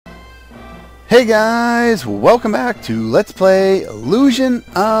Hey guys, welcome back to Let's Play Illusion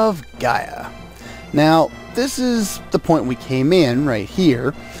of Gaia. Now, this is the point we came in right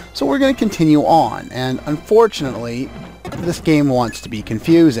here, so we're going to continue on, and unfortunately, this game wants to be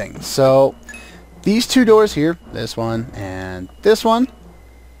confusing. So, these two doors here, this one and this one,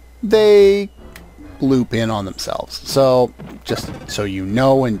 they loop in on themselves. So, just so you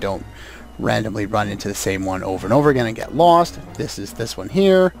know and don't randomly run into the same one over and over again and get lost, this is this one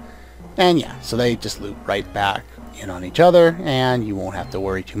here. And yeah, so they just loop right back in on each other, and you won't have to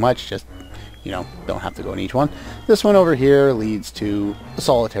worry too much, just, you know, don't have to go in each one. This one over here leads to a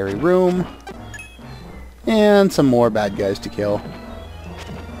solitary room, and some more bad guys to kill.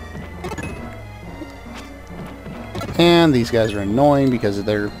 And these guys are annoying because of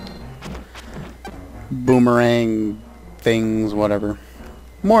their boomerang things, whatever.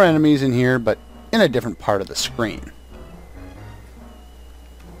 More enemies in here, but in a different part of the screen.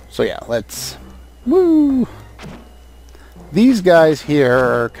 So yeah, let's... Woo! These guys here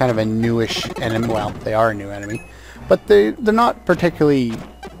are kind of a newish enemy. Well, they are a new enemy. But they're not particularly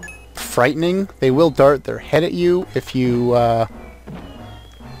frightening. They will dart their head at you if you...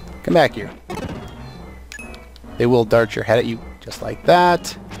 Come back here. They will dart your head at you just like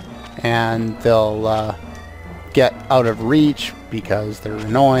that. And they'll get out of reach because they're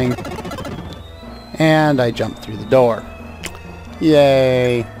annoying. And I jumped through the door.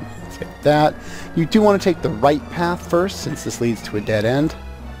 Yay! Let's get that. You do want to take the right path first, since this leads to a dead end.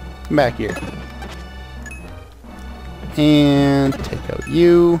 Come back here. And take out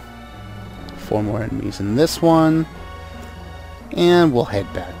you. 4 more enemies in this one. And we'll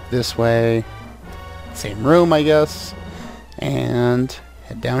head back this way. Same room, I guess. And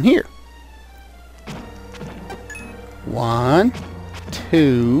head down here. 1,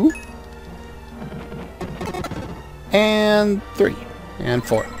 2... and 3, and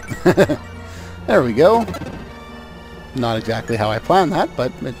 4. There we go. Not exactly how I planned that,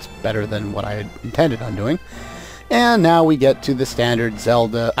 but it's better than what I had intended on doing. And now we get to the standard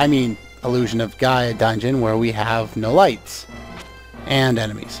Illusion of Gaia dungeon, where we have no lights and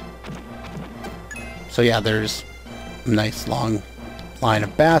enemies. So yeah, there's a nice long line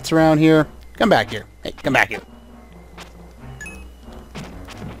of bats around here. Come back here. Hey, come back here.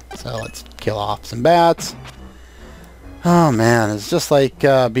 So let's kill off some bats. Oh man, it's just like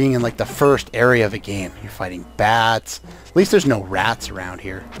being in like the first area of a game. You're fighting bats. At least there's no rats around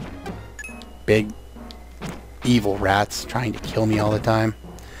here. Big, evil rats trying to kill me all the time.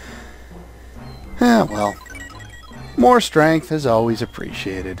 Well, more strength is always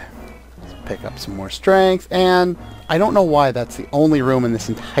appreciated. Let's pick up some more strength, and I don't know why that's the only room in this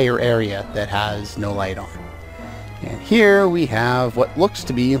entire area that has no light on. And here we have what looks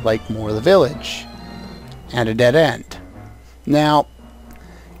to be like more of the village. And a dead end. Now,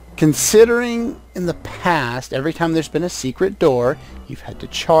 considering in the past, every time there's been a secret door, you've had to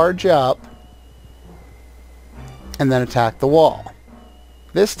charge up and then attack the wall.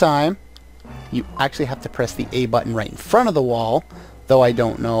 This time, you actually have to press the A button right in front of the wall, though I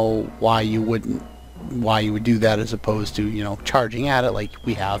don't know why you would do that as opposed to, you know, charging at it like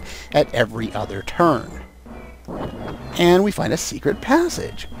we have at every other turn. And we find a secret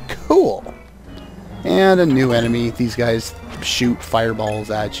passage. Cool! And a new enemy. These guys shoot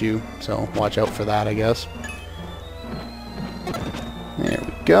fireballs at you, so watch out for that, I guess. There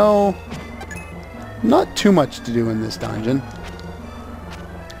we go. Not too much to do in this dungeon.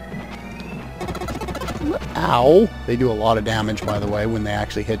 Ow! They do a lot of damage, by the way, when they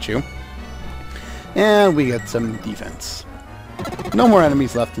actually hit you. And we get some defense. No more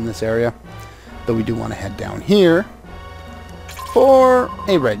enemies left in this area, though we do want to head down here for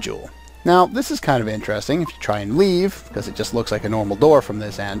a red jewel. Now, this is kind of interesting. If you try and leave, because it just looks like a normal door from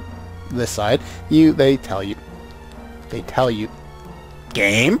this end, this side, they tell you,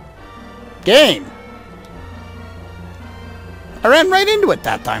 game? Game! I ran right into it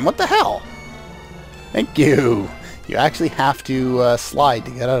that time. What the hell? Thank you. You actually have to slide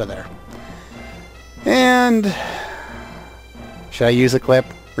to get out of there. And should I use a clip?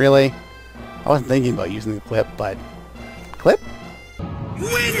 Really? I wasn't thinking about using the clip, but clip?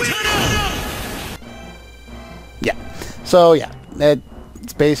 Yeah. So yeah,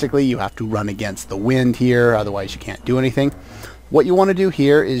 it's basically you have to run against the wind here, otherwise you can't do anything. What you want to do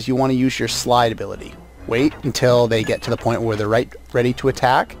here is you want to use your slide ability. Wait until they get to the point where they're ready to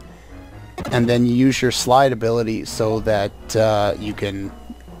attack, and then you use your slide ability so that you can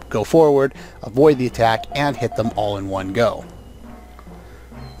go forward, avoid the attack, and hit them all in one go.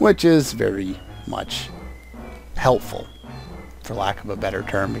 Which is very much helpful, for lack of a better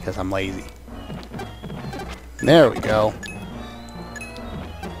term, because I'm lazy. There we go.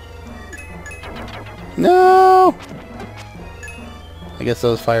 No! I guess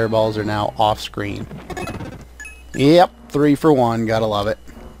those fireballs are now off screen. Yep, 3 for 1. Gotta love it.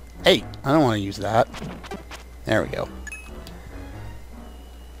 Hey, I don't want to use that. There we go.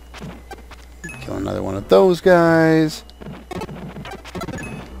 Kill another one of those guys.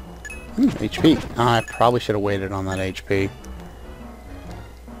 HP. Oh, I probably should have waited on that HP.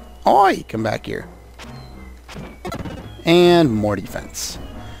 Oi! Come back here. And more defense.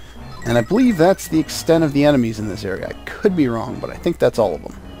 And I believe that's the extent of the enemies in this area. I could be wrong, but I think that's all of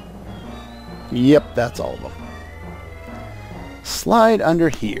them. Yep, that's all of them. Slide under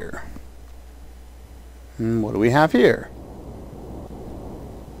here. And what do we have here?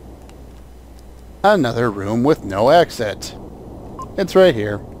 Another room with no exit. It's right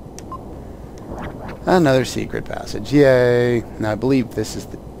here. Another secret passage. Yay. Now I believe this is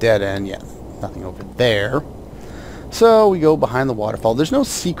the dead end. Yeah, nothing over there. So we go behind the waterfall. There's no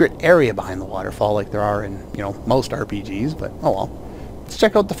secret area behind the waterfall like there are in, you know, most RPGs, but oh well. Let's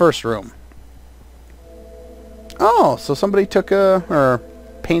check out the first room. Oh, so somebody took or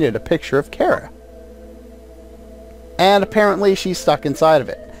painted a picture of Kara. And apparently she's stuck inside of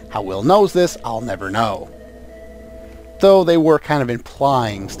it. How Will knows this, I'll never know. Though they were kind of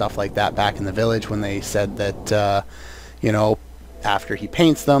implying stuff like that back in the village when they said that, you know, after he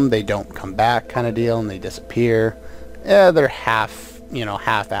paints them, they don't come back kind of deal and they disappear. They're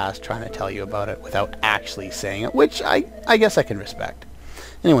half-assed trying to tell you about it without actually saying it, which I guess I can respect.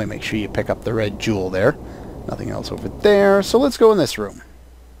 Anyway, make sure you pick up the red jewel there. Nothing else over there, so let's go in this room.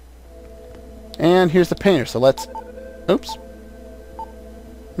 And here's the painter, so let's... Oops.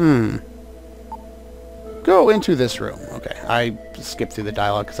 Go into this room. Okay, I skipped through the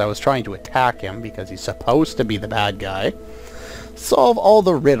dialogue because I was trying to attack him because he's supposed to be the bad guy. Solve all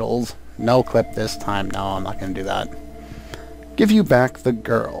the riddles. No clip this time. No, I'm not going to do that. Give you back the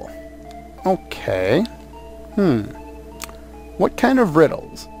girl. Okay. What kind of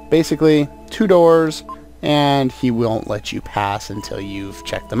riddles? Basically, 2 doors, and he won't let you pass until you've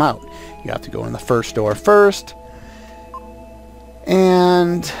checked them out. You have to go in the first door first,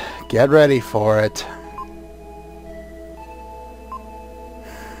 and get ready for it.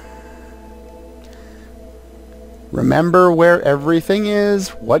 Remember where everything is,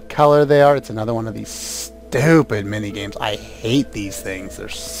 what color they are. It's another one of these stupid mini games. I hate these things. They're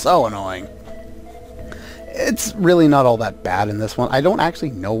so annoying. It's really not all that bad in this one. I don't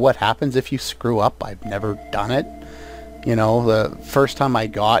actually know what happens if you screw up. I've never done it. You know, the first time I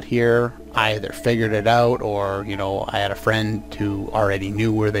got here, I either figured it out or, you know, I had a friend who already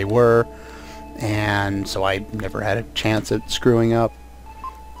knew where they were. And so I never had a chance at screwing up.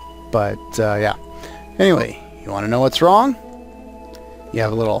 But, yeah. Anyway. You want to know what's wrong? You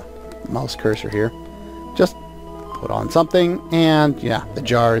have a little mouse cursor here. Just put on something and yeah, the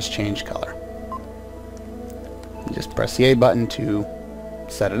jar has changed color. You just press the A button to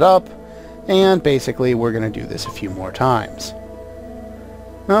set it up, and basically we're going to do this a few more times.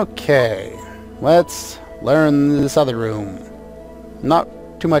 Okay, let's learn this other room. Not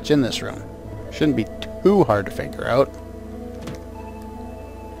too much in this room. Shouldn't be too hard to figure out.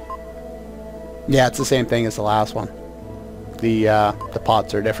 Yeah, it's the same thing as the last one. The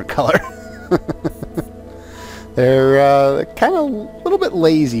pots are a different color. They're kind of a little bit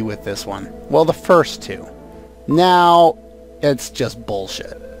lazy with this one. Well, the first 2. Now, it's just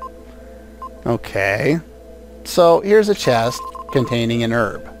bullshit. Okay. So, here's a chest containing an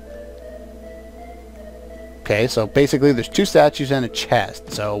herb. Okay, so basically there's 2 statues and a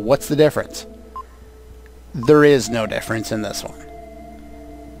chest. So, what's the difference? There is no difference in this one.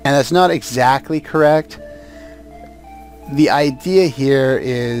 And that's not exactly correct. The idea here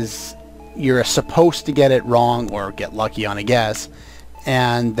is you're supposed to get it wrong or get lucky on a guess,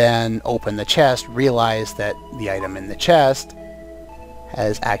 and then open the chest, realize that the item in the chest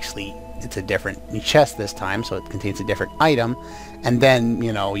has actually, it's a different chest this time, so it contains a different item, and then,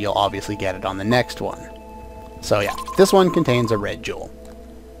 you know, you'll obviously get it on the next one. So yeah, this one contains a red jewel.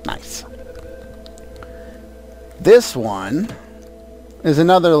 Nice. This one is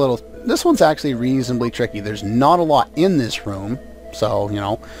another little... This one's actually reasonably tricky. There's not a lot in this room, so, you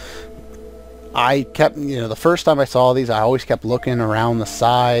know, I kept, you know, the first time I saw these, I always kept looking around the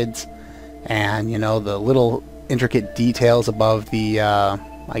sides, and, you know, the little intricate details above the,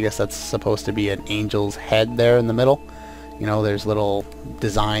 I guess that's supposed to be an angel's head there in the middle. You know, there's little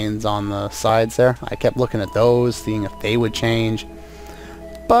designs on the sides there. I kept looking at those, seeing if they would change,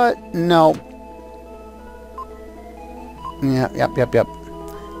 but no. Yep.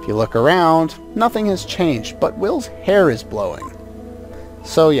 If you look around, nothing has changed, but Will's hair is blowing.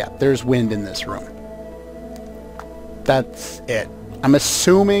 So yeah, there's wind in this room. That's it. I'm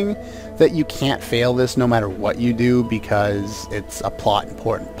assuming that you can't fail this no matter what you do because it's a plot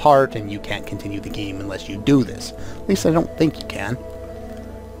important part and you can't continue the game unless you do this. At least I don't think you can.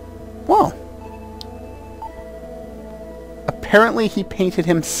 Well, apparently he painted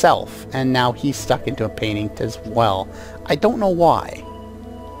himself and now he's stuck into a painting as well. I don't know why.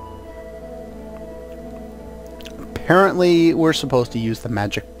 Apparently we're supposed to use the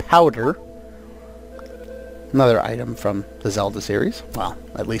magic powder. Another item from the Zelda series. Well,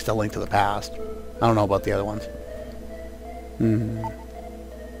 at least A Link to the Past. I don't know about the other ones.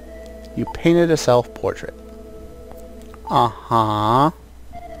 You painted a self-portrait. Uh-huh.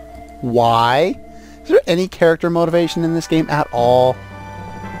 Why? Is there any character motivation in this game at all?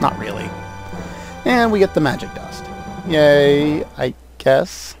 Not really. And we get the magic dust. Yay, I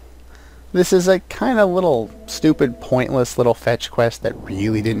guess. This is a kind of little stupid, pointless little fetch quest that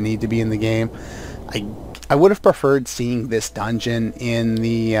really didn't need to be in the game. I would have preferred seeing this dungeon in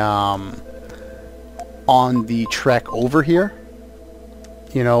the on the trek over here,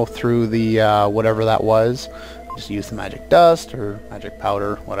 you know, through the whatever that was. Just use the magic dust or magic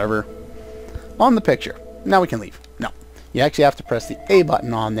powder, whatever, on the picture. Now we can leave. No, you actually have to press the A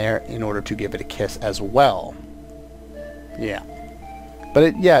button on there in order to give it a kiss as well. Yeah, but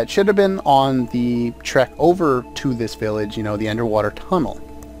it should have been on the trek over to this village, you know, the underwater tunnel.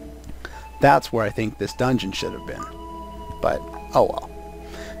 That's where I think this dungeon should have been. But, oh well.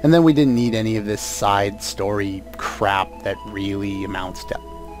 And then we didn't need any of this side story crap that really amounts to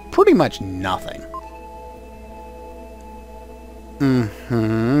pretty much nothing.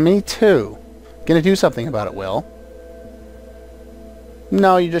 Me too. Gonna do something about it, Will.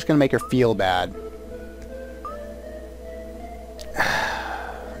 No, you're just gonna make her feel bad.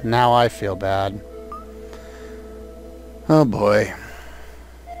 Now I feel bad. Oh boy.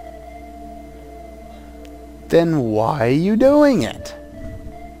 Then why are you doing it?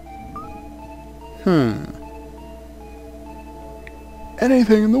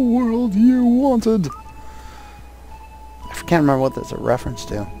 Anything in the world you wanted. I can't remember what that's a reference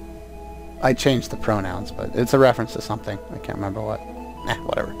to. I changed the pronouns, but it's a reference to something. I can't remember what.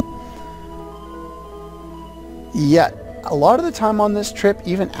 Whatever. Yet, a lot of the time on this trip,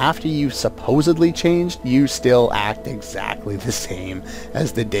 even after you supposedly changed, you still act exactly the same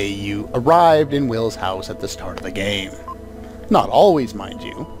as the day you arrived in Will's house at the start of the game. Not always, mind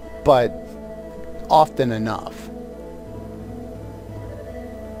you, but often enough.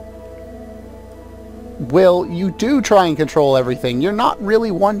 Will, you do try and control everything. You're not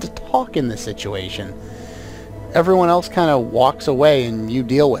really one to talk in this situation. Everyone else kind of walks away and you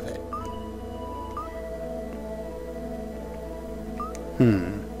deal with it.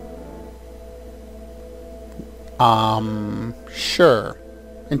 Sure.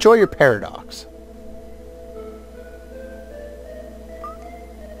 Enjoy your paradox.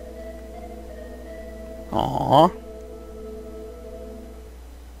 Aww.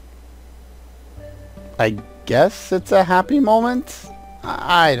 I guess it's a happy moment?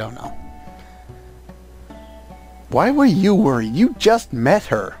 I don't know. Why were you worried? You just met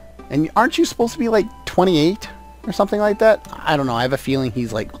her. And aren't you supposed to be like 28? Or something like that? I don't know. I have a feeling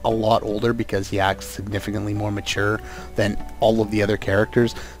he's like a lot older because he acts significantly more mature than all of the other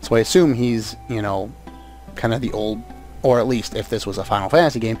characters. So I assume he's, you know, kind of the old, or at least if this was a Final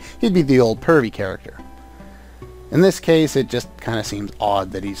Fantasy game, he'd be the old pervy character. In this case, it just kind of seems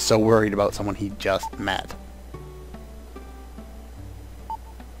odd that he's so worried about someone he just met.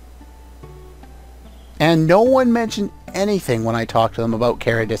 And no one mentioned anything when I talked to them about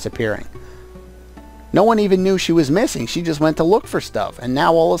Kara disappearing. No one even knew she was missing. She just went to look for stuff. And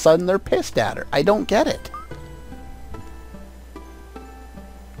now all of a sudden they're pissed at her. I don't get it.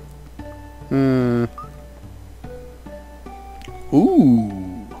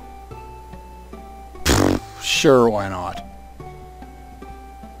 Ooh. Sure, why not?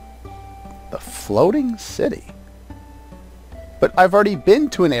 The floating city. But I've already been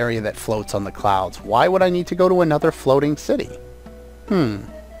to an area that floats on the clouds. Why would I need to go to another floating city?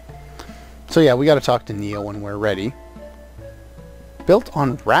 So yeah, we got to talk to Neo when we're ready. Built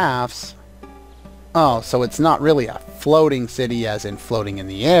on rafts? Oh, so it's not really a floating city as in floating in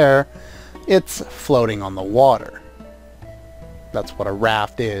the air. It's floating on the water. That's what a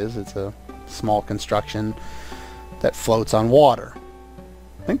raft is. It's a small construction that floats on water.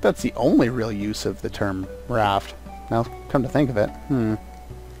 I think that's the only real use of the term raft. Now, come to think of it.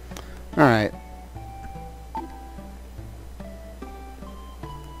 Alright.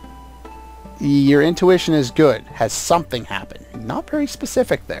 Your intuition is good. Has something happened? Not very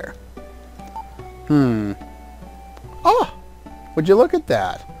specific there. Oh! Would you look at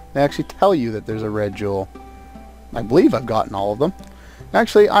that? They actually tell you that there's a red jewel. I believe I've gotten all of them.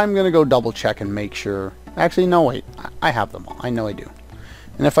 Actually, I'm going to go double check and make sure. Actually, no, wait. I have them all. I know I do.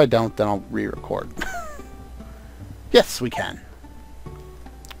 And if I don't, then I'll re-record. Yes, we can.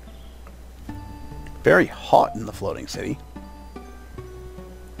 Very hot in the floating city.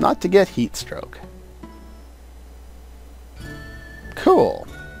 Not to get heat stroke. Cool.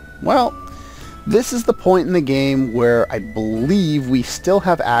 Well, this is the point in the game where I believe we still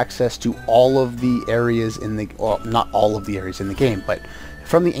have access to all of the areas in the... Well, not all of the areas in the game, but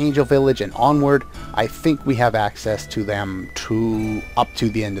from the Angel Village and onward, I think we have access to them up to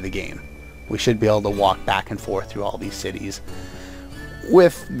the end of the game. We should be able to walk back and forth through all these cities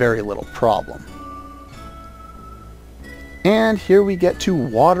with very little problem. And here we get to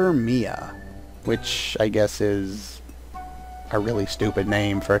Water Mia, which I guess is a really stupid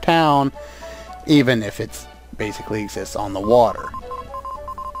name for a town, even if it basically exists on the water.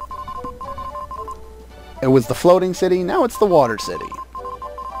 It was the floating city, now it's the water city.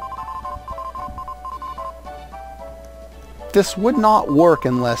 This would not work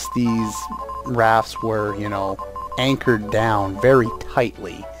unless these rafts were, you know, anchored down very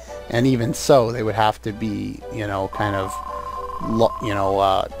tightly. And even so, they would have to be, you know, kind of,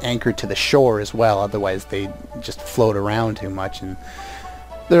 anchored to the shore as well. Otherwise, they just float around too much. And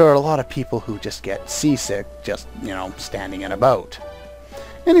there are a lot of people who just get seasick just, you know, standing in a boat.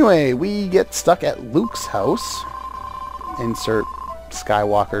 Anyway, we get stuck at Luke's house. Insert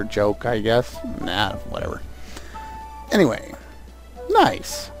Skywalker joke, I guess. Nah, whatever. Anyway,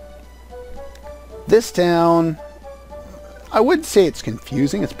 nice. This town, I would say it's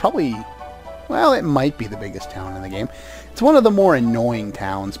confusing. It's probably, well, it might be the biggest town in the game. It's one of the more annoying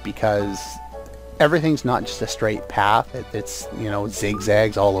towns because everything's not just a straight path. It's, you know,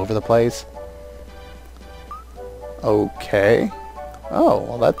 zigzags all over the place. Okay. Oh,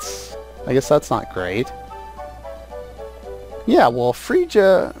 well that's, I guess that's not great. Yeah, well,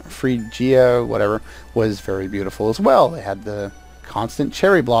 Phrygia, whatever, was very beautiful as well. They had the constant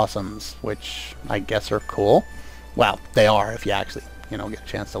cherry blossoms, which I guess are cool. Well, they are if you actually, you know, get a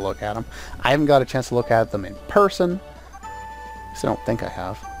chance to look at them. I haven't got a chance to look at them in person, so I don't think I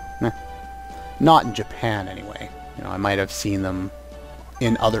have. Nah. Not in Japan, anyway. You know, I might have seen them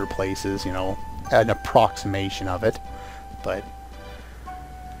in other places, you know, an approximation of it, but...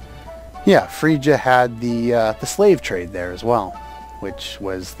 Yeah, Phrygia had the slave trade there as well, which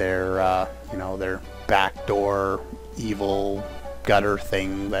was their, you know, their backdoor evil gutter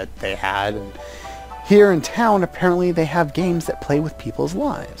thing that they had. And here in town, apparently, they have games that play with people's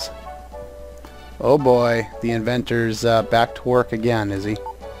lives. Oh boy, the inventor's back to work again, is he?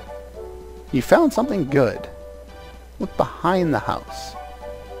 You found something good. Look behind the house.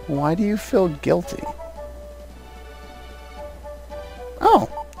 Why do you feel guilty? Oh.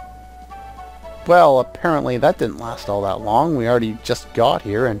 Well, apparently that didn't last all that long. We already just got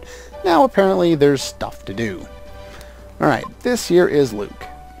here, and now apparently there's stuff to do. Alright, this here is Luke.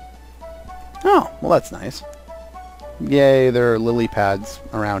 Oh, well that's nice. Yay, there are lily pads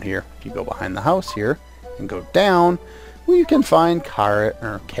around here. If you go behind the house here and go down, well, you can find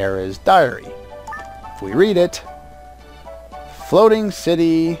Kara's diary. If we read it, floating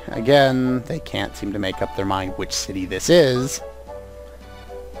city, again, they can't seem to make up their mind which city this is.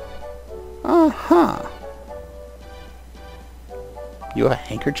 Uh-huh. You have a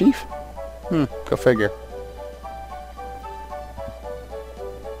handkerchief? Go figure.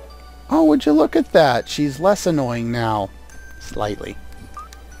 Oh, would you look at that? She's less annoying now. Slightly.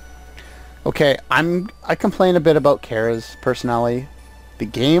 Okay, I complain a bit about Kara's personality. The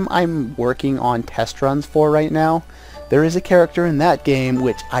game I'm working on test runs for right now, there is a character in that game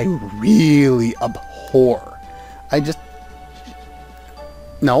which I really abhor.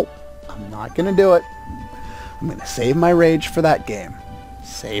 No, I'm not gonna do it. I'm gonna save my rage for that game.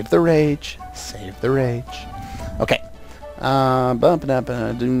 Save the rage. Save the rage. Okay.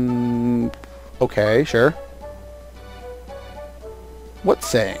 Okay, sure. What's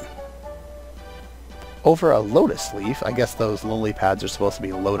saying? Over a lotus leaf? I guess those lily pads are supposed to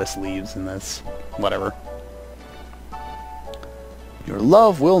be lotus leaves in this. Whatever. Your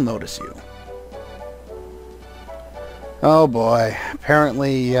love will notice you. Oh boy.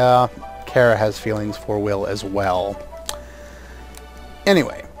 Apparently, Kara has feelings for Will as well.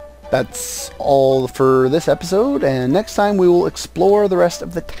 Anyway, that's all for this episode, and next time we will explore the rest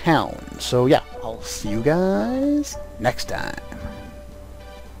of the town. So yeah, I'll see you guys next time.